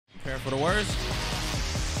Prepare for the worst.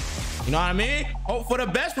 You know what I mean? Hope for the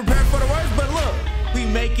best, prepare for the worst. But look, we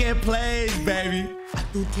making plays, baby. I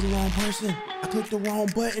threw it to the wrong person. I clicked the wrong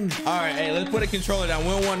button. All right, hey, let's put a controller down.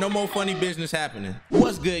 We don't want no more funny business happening.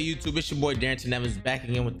 What's good, YouTube? It's your boy Darrington Evans back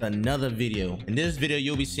again with another video. In this video,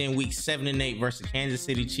 you'll be seeing week 7 and 8 versus Kansas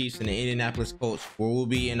City Chiefs and the Indianapolis Colts, where we'll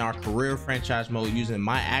be in our career franchise mode using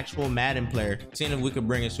my actual Madden player, seeing if we could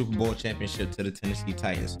bring a Super Bowl championship to the Tennessee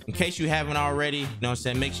Titans. In case you haven't already, you know what I'm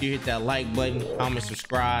saying, make sure you hit that like button, comment,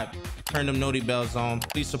 subscribe, turn them noti bells on.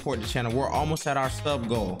 Please support the channel. We're almost at our sub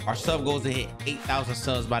goal. Our sub goal is to hit 8,000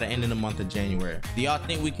 subs by the end of the month of January. Do y'all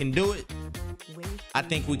think we can do it? I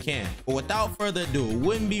think we can. But without further ado, it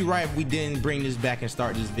wouldn't be right if we didn't bring this back and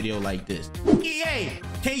start this video like this. EA,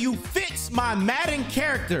 can you fix my Madden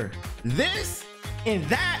character? This and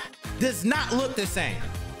that does not look the same.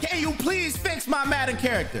 Can you please fix my Madden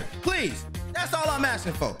character? Please. That's all I'm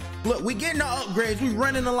asking for. Look, we getting our upgrades. We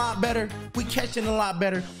running a lot better. We catching a lot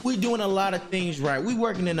better. We doing a lot of things right. We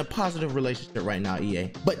working in a positive relationship right now,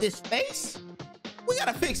 EA. But this face, we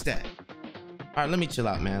gotta fix that. All right, let me chill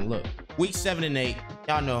out, man. Look, week 7 and 8,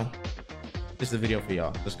 y'all know this is a video for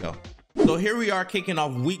y'all. Let's go. So here we are kicking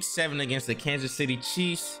off week 7 against the Kansas City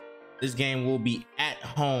Chiefs. This game will be at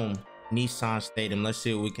home, Nissan Stadium. Let's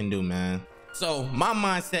see what we can do, man. So my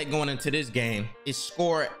mindset going into this game is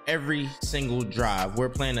score every single drive. We're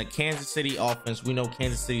playing a Kansas City offense. We know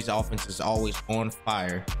Kansas City's offense is always on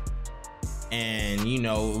fire. And, you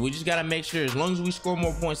know, we just got to make sure as long as we score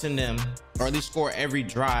more points than them, or at least score every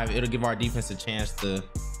drive, it'll give our defense a chance to, you know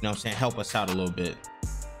what I'm saying, help us out a little bit.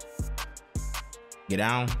 Get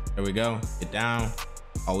down. There we go. Get down.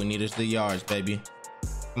 All we need is the yards, baby.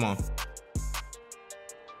 Come on.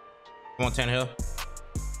 Come on, Tannehill.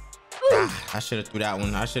 I should have threw that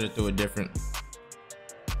one. I should have threw it different.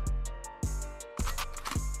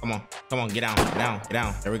 Come on. Come on. Get down. Get down. Get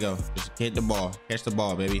down. There we go. Just hit the ball. Catch the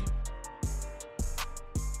ball, baby.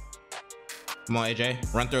 Come on,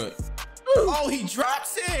 AJ. Run through it. Oh, he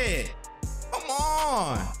drops it. Come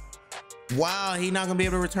on. Wow, he's not going to be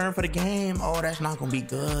able to return for the game. Oh, that's not going to be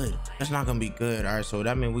good. That's not going to be good. All right, so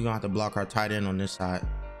that means we're going to have to block our tight end on this side.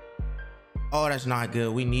 Oh, that's not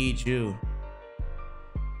good. We need you.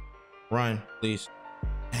 Run, please.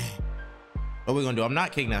 Dang. What are we going to do? I'm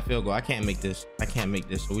not kicking that field goal. I can't make this. I can't make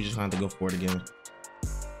this. So we just going to have to go for it again.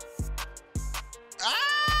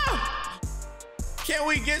 Can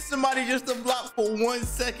we get somebody just to block for 1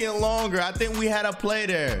 second longer? I think we had a play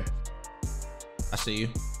there. I see you.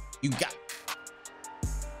 You got.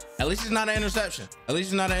 At least it's not an interception. At least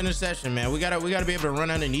it's not an interception, man. We gotta be able to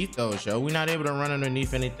run underneath those, yo. We're not able to run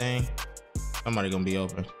underneath anything. Somebody gonna be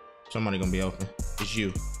open. Somebody gonna be open. It's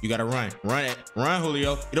you. You gotta run. Run it. Run,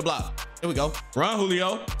 Julio. Get a block. Here we go. Run,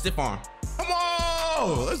 Julio. Stiff arm. Come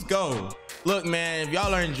on. Let's go. Look, man, if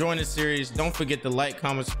y'all are enjoying this series, don't forget to like,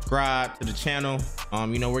 comment, subscribe to the channel.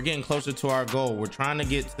 You know, we're getting closer to our goal. We're trying to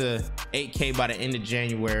get to 8K by the end of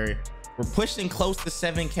January. We're pushing close to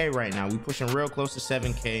 7K right now. We're pushing real close to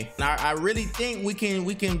 7K. Now, I really think we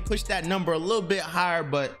can push that number a little bit higher,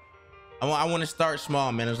 but I want to start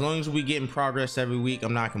small, man. As long as we get in progress every week,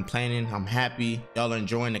 I'm not complaining. I'm happy y'all are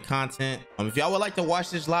enjoying the content. If y'all would like to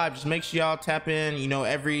watch this live, just make sure y'all tap in, you know,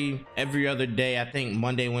 every other day. I think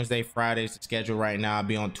Monday, Wednesday, Friday is the schedule right now. I'll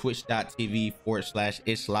be on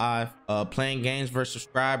twitch.tv/itslive, playing games versus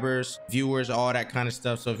subscribers, viewers, all that kind of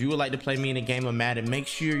stuff. So if you would like to play me in a game of Madden, make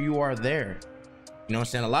sure you are there. You know what I'm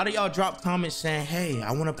saying? A lot of y'all drop comments saying, hey,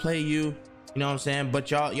 I want to play you. You know what I'm saying?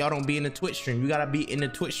 But y'all don't be in the Twitch stream. You gotta be in the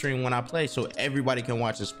Twitch stream when I play so everybody can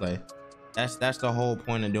watch us play. That's the whole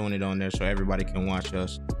point of doing it on there, so everybody can watch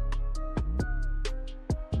us.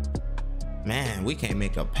 Man, we can't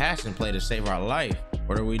make a passing play to save our life.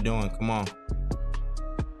 What are we doing? Come on.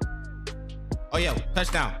 Oh yeah,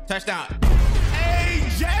 touchdown, touchdown.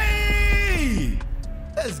 AJ!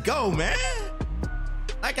 Let's go, man.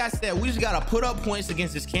 Like I said, we just gotta put up points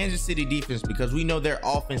against this Kansas City defense because we know their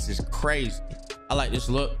offense is crazy. I like this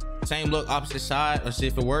look. Same look, opposite side. Let's see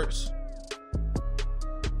if it works.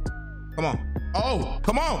 Come on. Oh,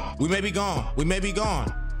 come on. We may be gone. We may be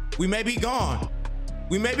gone. We may be gone.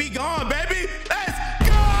 We may be gone, baby. Let's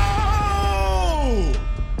go!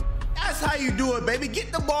 That's how you do it, baby.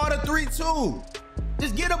 Get the ball to 3-2.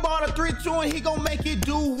 Just get the ball to 3-2 and he gonna make it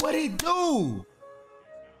do what he do.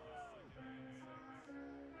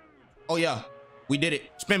 Oh yeah, we did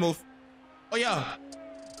it. Spin move. Oh yeah.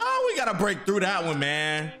 Oh, we gotta break through that one,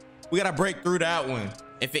 man. We gotta break through that one.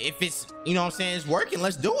 If it's, you know what I'm saying, it's working,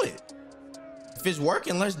 let's do it. If it's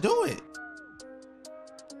working, let's do it.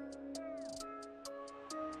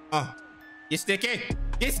 Get sticky.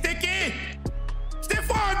 Get sticky.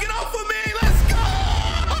 Stiff arm, get off of me. Let's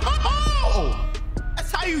go.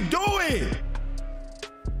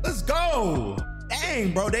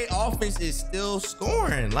 dang, bro, they offense is still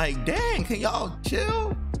scoring. Like, dang, can y'all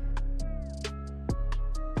chill?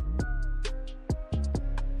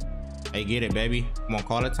 Hey, get it, baby. Come on,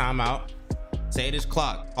 call a timeout. Save this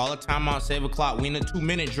clock. Call a timeout, save a clock. We in a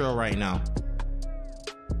 2-minute drill right now.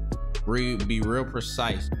 Be real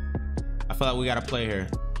precise. I feel like we gotta play here.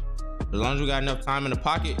 As long as we got enough time in the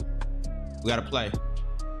pocket, we gotta play.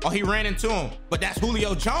 Oh, he ran into him, but that's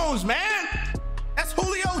Julio Jones, man. That's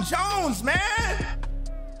Julio Jones, man.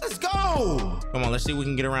 Let's go. Come on, let's see if we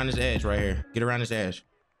can get around this edge right here. Get around this edge.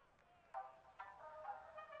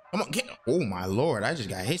 Come on, get. Oh my Lord, I just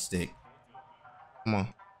got hit stick. Come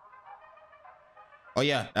on. Oh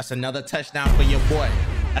yeah, that's another touchdown for your boy.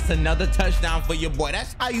 That's another touchdown for your boy.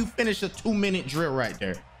 That's how you finish a 2-minute drill right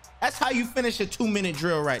there. That's how you finish a 2-minute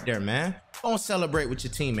drill right there, man. Don't celebrate with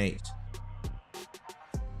your teammates.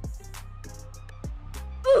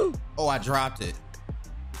 Oh, I dropped it.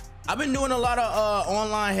 I've been doing a lot of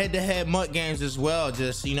online head-to-head MUT games as well.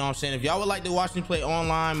 Just, you know what I'm saying? If y'all would like to watch me play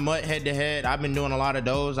online MUT head-to-head, I've been doing a lot of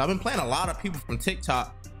those. I've been playing a lot of people from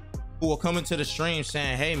TikTok who will come into the stream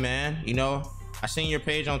saying, hey, man, you know, I seen your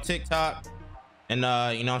page on TikTok. And,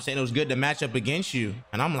 you know what I'm saying? It was good to match up against you.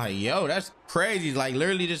 And I'm like, yo, that's crazy. Like,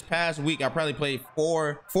 literally this past week, I probably played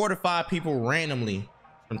four to five people randomly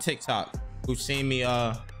from TikTok who've seen me, you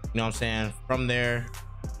know what I'm saying? From there,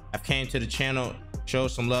 I've came to the channel, showed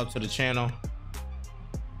some love to the channel.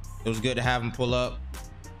 It was good to have him pull up.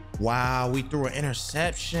 Wow, we threw an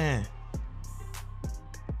interception.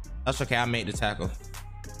 That's okay, I made the tackle.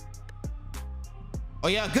 Oh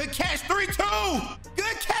yeah, good catch, 3-2.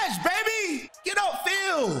 Good catch, baby. Get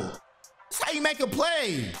upfield. That's how you make a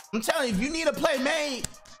play. I'm telling you, if you need a play made,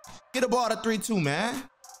 get a ball to 3-2, man.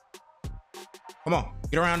 Come on,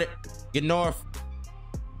 get around it. Get north.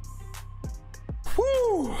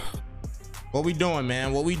 Whew. What we doing,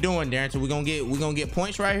 man? What we doing, Darren? So we gonna get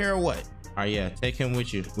points right here or what? All right, yeah, take him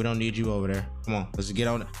with you. We don't need you over there. Come on, let's get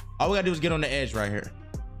on. All we gotta do is get on the edge right here.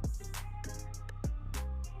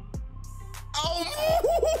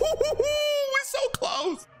 We're so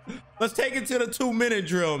close. Let's take it to the 2-minute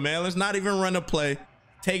drill, man. Let's not even run a play.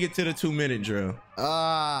 Take it to the 2-minute drill.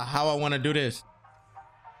 How I want to do this.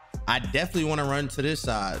 I definitely want to run to this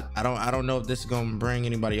side. I don't know if this is gonna bring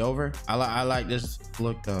anybody over. I like this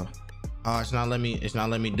look though. Oh, it's not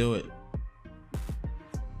letting me do it.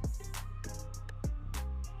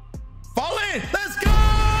 Fall in. Let's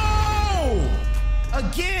go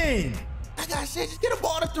again. Like I said, just get a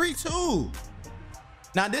ball to 3-2.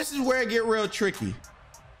 Now this is where it get real tricky.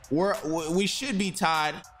 We should be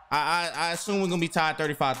tied. I assume we're gonna be tied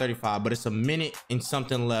 35-35, but it's a minute and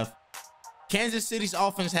something left. Kansas City's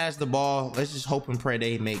offense has the ball. Let's just hope and pray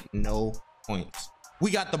they make no points.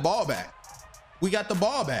 We got the ball back. We got the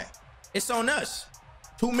ball back. It's on us.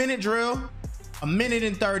 2-minute drill,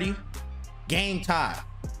 1:30, game tie.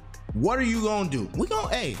 What are you gonna do? We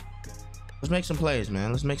gonna, hey, let's make some plays,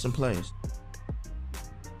 man. Let's make some plays.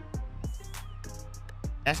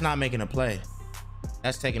 That's not making a play.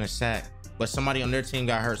 That's taking a sack. But somebody on their team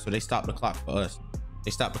got hurt, so they stopped the clock for us.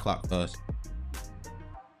 They stopped the clock for us.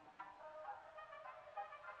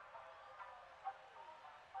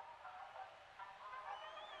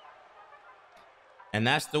 And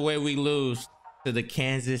that's the way we lose to the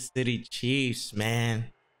Kansas City Chiefs, man.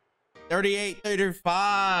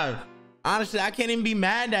 38-35. Honestly, I can't even be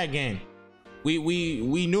mad that game. We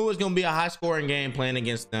knew it was gonna be a high scoring game playing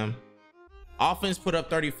against them. Offense put up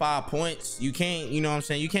 35 points. You can't, you know what I'm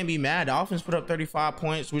saying? You can't be mad. The offense put up 35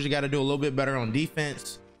 points. We just got to do a little bit better on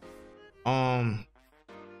defense. Man,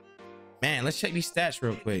 let's check these stats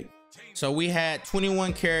real quick. So we had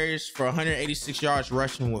 21 carries for 186 yards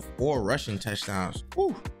rushing with 4 rushing touchdowns.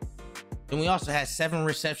 Woo. Then we also had 7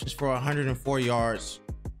 receptions for 104 yards.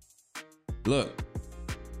 Look,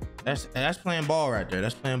 that's playing ball right there.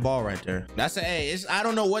 That's playing ball right there. That's a, hey, it's, I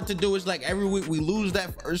don't know what to do. It's like every week we lose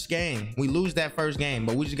that first game. We lose that first game,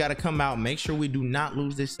 but we just got to come out and make sure we do not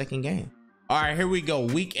lose this second game. All right, here we go.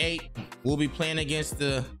 Week 8, we'll be playing against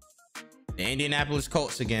the Indianapolis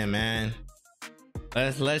Colts again, man.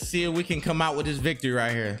 Let's see if we can come out with this victory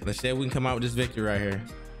right here. Let's see if we can come out with this victory right here.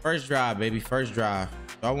 First drive, baby. First drive.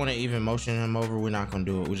 Do I want to even motion him over? We're not gonna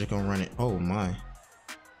do it. We're just gonna run it. Oh my.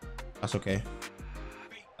 That's okay.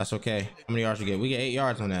 That's okay. How many yards we get? We get 8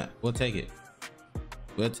 yards on that. We'll take it.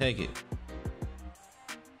 We'll take it.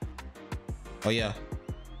 Oh yeah.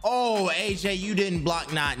 Oh, AJ, you didn't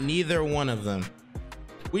block neither one of them.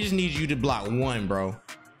 We just need you to block one, bro.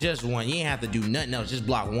 Just one. You ain't have to do nothing else. Just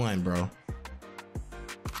block one, bro.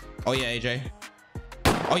 Oh yeah, AJ.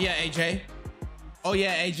 Oh yeah, AJ. Oh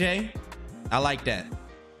yeah, AJ. I like that.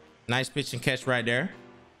 Nice pitch and catch right there.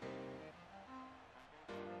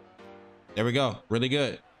 There we go. Really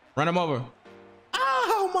good. Run him over.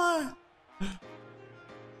 Oh my.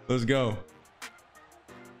 Let's go.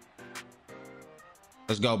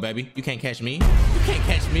 Let's go, baby. You can't catch me. You can't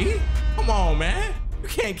catch me. Come on, man. You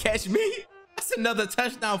can't catch me. That's another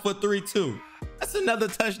touchdown for 3-2. That's another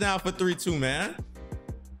touchdown for 3-2, man.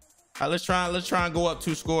 All right, let's try and go up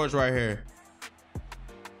 2 scores right here.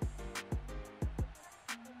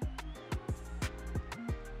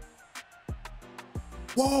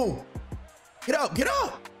 Whoa. Get up, get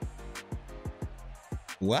up.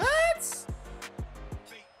 What?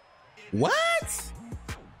 What?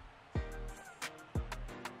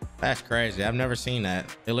 That's crazy. I've never seen that.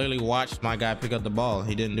 They literally watched my guy pick up the ball.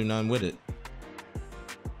 He didn't do nothing with it.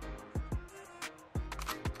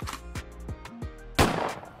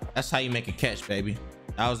 That's how you make a catch, baby.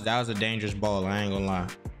 That was a dangerous ball. I ain't gonna lie.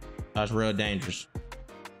 That was real dangerous.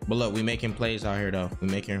 But look, we making plays out here though. We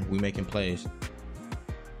making plays.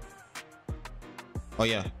 Oh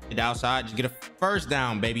yeah, get outside. Just get a first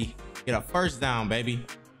down, baby. Get a first down, baby.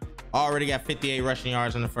 Already got 58 rushing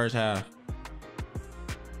yards in the first half.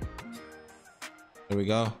 There we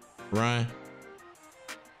go. Run.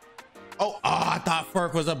 Oh, I thought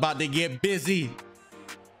Ferk was about to get busy.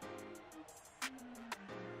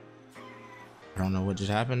 I don't know what just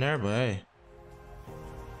happened there, but hey.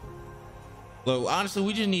 Look, honestly,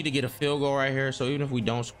 we just need to get a field goal right here. So even if we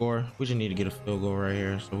don't score, we just need to get a field goal right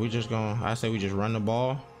here. So we just gonna, I say we just run the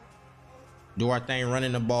ball. Do our thing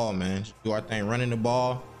running the ball, man. Just do our thing running the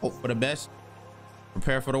ball. Hope for the best.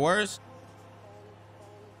 Prepare for the worst.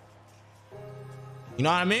 You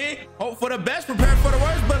know what I mean? Hope for the best, prepare for the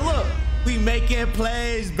worst. But look, we making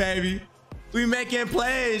plays, baby. We making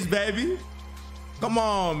plays, baby. Come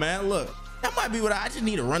on, man. Look, that might be what I just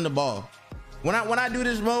need to run the ball. When I do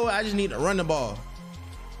this mode, I just need to run the ball.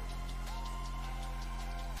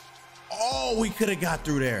 Oh, we could have got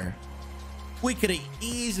through there. We could have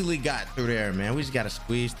easily got through there, man. We just got to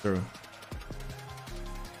squeeze through.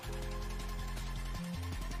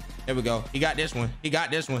 There we go. He got this one. He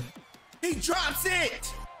got this one. He drops it.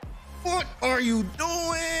 What are you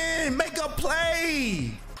doing? Make a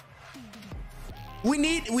play. We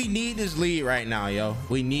need this lead right now, yo.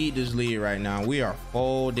 We need this lead right now. We are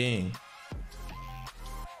folding.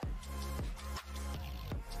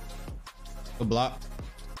 Good block.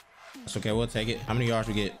 That's okay. We'll take it. How many yards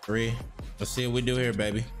we get? 3. Let's see what we do here,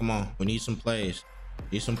 baby. Come on. We need some plays.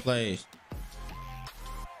 Need some plays.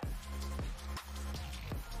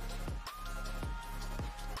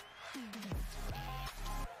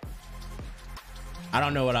 I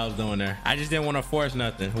don't know what I was doing there. I just didn't want to force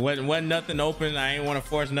nothing. Wasn't nothing open. I ain't want to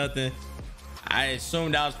force nothing. I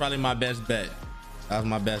assumed that was probably my best bet. That was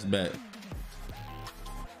my best bet.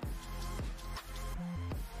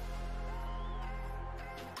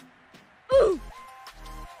 Ooh.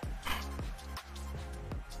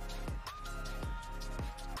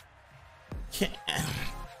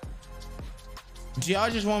 Do y'all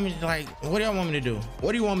just want me to, like, what do y'all want me to do?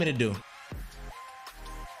 What do you want me to do?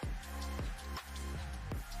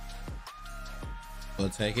 We'll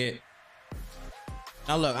take it.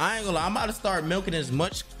 Now look, I ain't gonna lie, I'm about to start milking as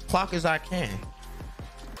much clock as I can.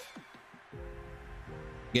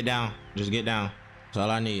 Get down. Just get down. That's all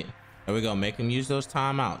I need. There we go. Make him use those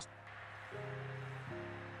timeouts.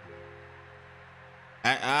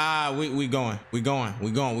 We going. We're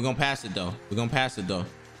gonna pass it though. We're gonna pass it though.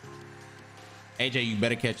 AJ, you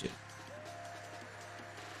better catch it.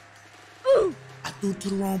 Ooh. I threw it to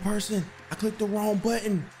the wrong person. I clicked the wrong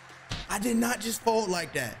button. I did not just fold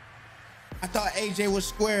like that. I thought AJ was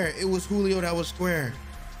square. It was Julio that was square.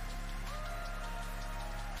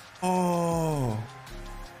 Oh.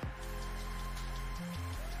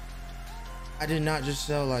 I did not just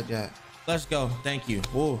sell like that. Let's go. Thank you.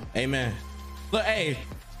 Woo. Amen. Look, hey,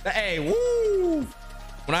 woo.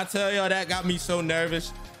 When I tell y'all, that got me so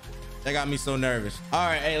nervous. That got me so nervous. All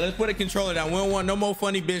right, hey, let's put a controller down. We don't want no more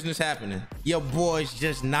funny business happening. Your boys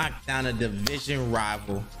just knocked down a division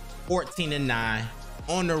rival. 14-9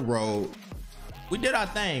 on the road. We did our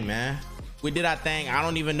thing, man. We did our thing. I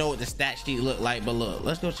don't even know what the stat sheet looked like, but look,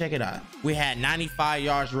 let's go check it out. We had 95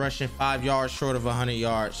 yards rushing, 5 yards short of 100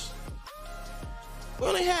 yards. We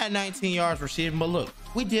only had 19 yards receiving, but look,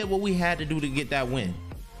 we did what we had to do to get that win.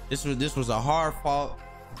 This was a hard fought,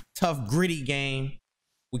 tough, gritty game.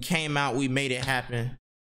 We came out, we made it happen.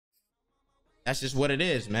 That's just what it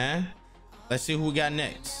is, man. Let's see who we got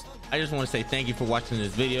next. I just want to say thank you for watching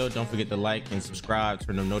this video. Don't forget to like and subscribe,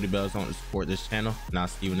 turn the notification bells on to support this channel, and I'll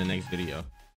see you in the next video.